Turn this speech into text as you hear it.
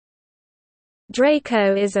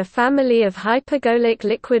Draco is a family of hypergolic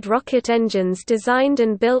liquid rocket engines designed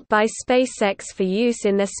and built by SpaceX for use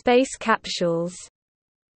in their space capsules.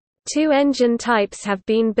 Two engine types have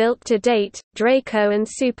been built to date, Draco and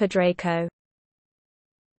SuperDraco.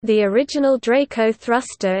 The original Draco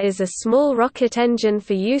thruster is a small rocket engine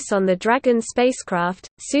for use on the Dragon spacecraft.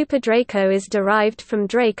 SuperDraco is derived from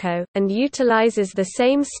Draco, and utilizes the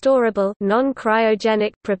same storable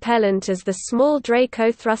non-cryogenic propellant as the small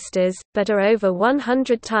Draco thrusters, but are over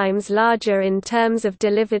 100 times larger in terms of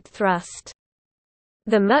delivered thrust.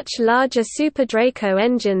 The much larger SuperDraco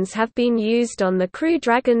engines have been used on the Crew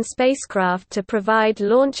Dragon spacecraft to provide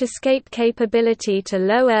launch escape capability to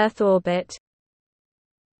low Earth orbit.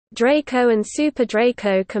 Draco and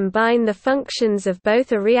SuperDraco combine the functions of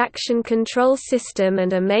both a reaction control system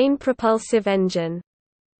and a main propulsive engine.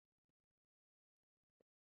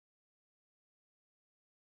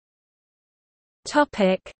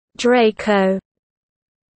 Draco.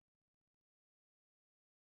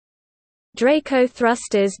 Draco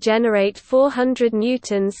thrusters generate 400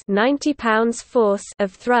 newtons (90 pounds) force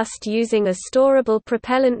of thrust using a storable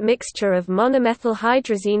propellant mixture of monomethyl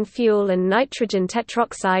hydrazine fuel and nitrogen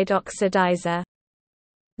tetroxide oxidizer.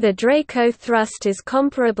 The Draco thrust is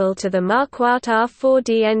comparable to the Marquardt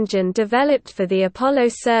R-4D engine developed for the Apollo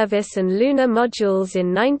service and lunar modules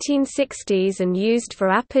in 1960s and used for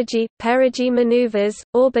apogee, perigee maneuvers,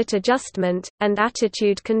 orbit adjustment, and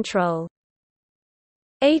attitude control.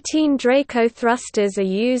 18 Draco thrusters are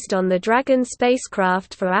used on the Dragon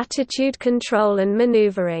spacecraft for attitude control and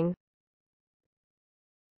maneuvering.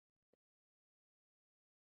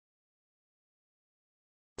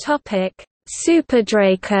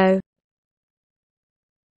 SuperDraco.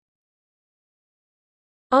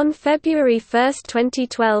 On February 1,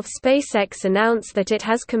 2012, SpaceX announced that it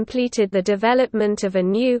has completed the development of a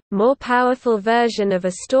new, more powerful version of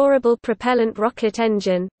a storable propellant rocket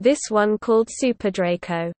engine, this one called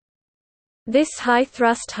SuperDraco. This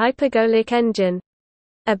high-thrust hypergolic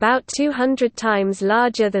engine—about 200 times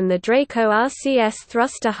larger than the Draco RCS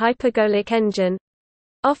thruster hypergolic engine,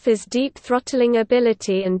 offers deep throttling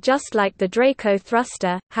ability and, just like the Draco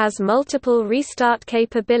thruster, has multiple restart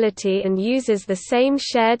capability and uses the same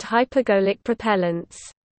shared hypergolic propellants.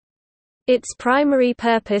 Its primary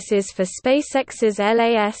purpose is for SpaceX's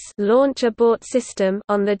LAS launch abort system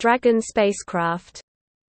on the Dragon spacecraft.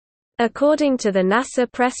 According to the NASA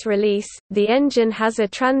press release, the engine has a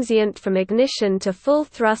transient from ignition to full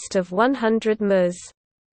thrust of 100 ms.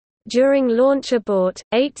 During launch abort,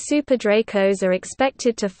 8 SuperDracos are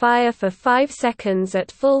expected to fire for 5 seconds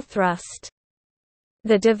at full thrust.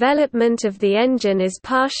 The development of the engine is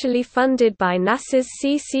partially funded by NASA's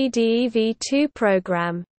CCDEV-2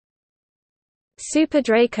 program.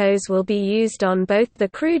 SuperDracos will be used on both the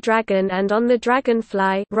Crew Dragon and on the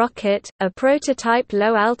Dragonfly rocket, a prototype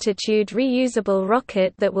low-altitude reusable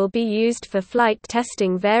rocket that will be used for flight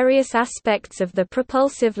testing various aspects of the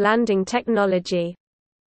propulsive landing technology.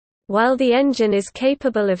 While the engine is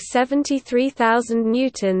capable of 73,000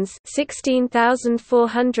 newtons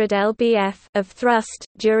 (16,400 lbf) of thrust,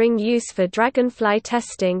 during use for Dragonfly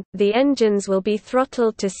testing, the engines will be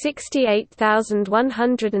throttled to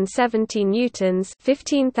 68,170 newtons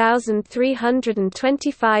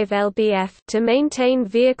 (15,325 lbf) to maintain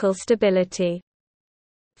vehicle stability.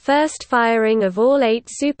 First firing of all 8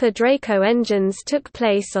 SuperDraco engines took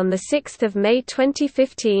place on 6 May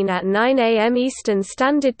 2015 at 9 a.m. Eastern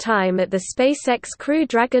Standard Time at the SpaceX Crew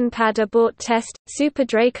Dragon pad abort test.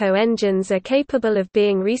 SuperDraco engines are capable of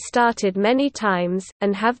being restarted many times,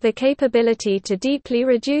 and have the capability to deeply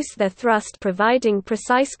reduce their thrust, providing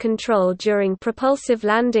precise control during propulsive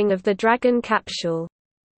landing of the Dragon capsule.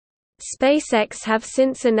 SpaceX have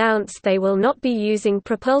since announced they will not be using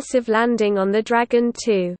propulsive landing on the Dragon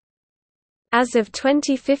 2. As of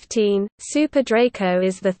 2015, SuperDraco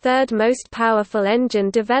is the third most powerful engine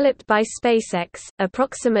developed by SpaceX,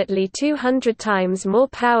 approximately 200 times more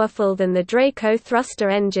powerful than the Draco thruster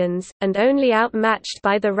engines, and only outmatched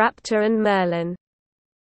by the Raptor and Merlin.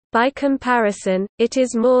 By comparison, it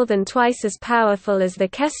is more than twice as powerful as the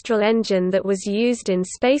Kestrel engine that was used in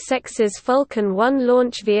SpaceX's Falcon 1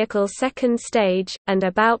 launch vehicle second stage, and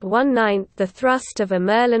about 1/9 the thrust of a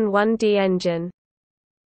Merlin 1D engine.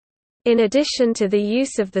 In addition to the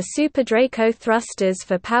use of the SuperDraco thrusters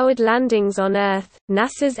for powered landings on Earth,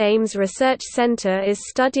 NASA's Ames Research Center is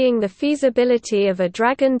studying the feasibility of a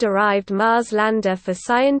Dragon-derived Mars lander for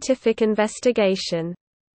scientific investigation.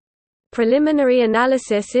 Preliminary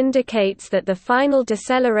analysis indicates that the final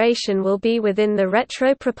deceleration will be within the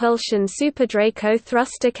retropropulsion SuperDraco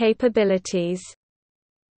thruster capabilities.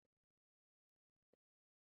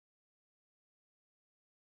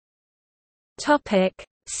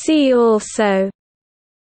 See also: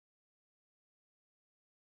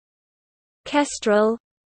 Kestrel,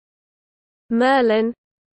 Merlin,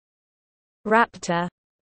 Raptor.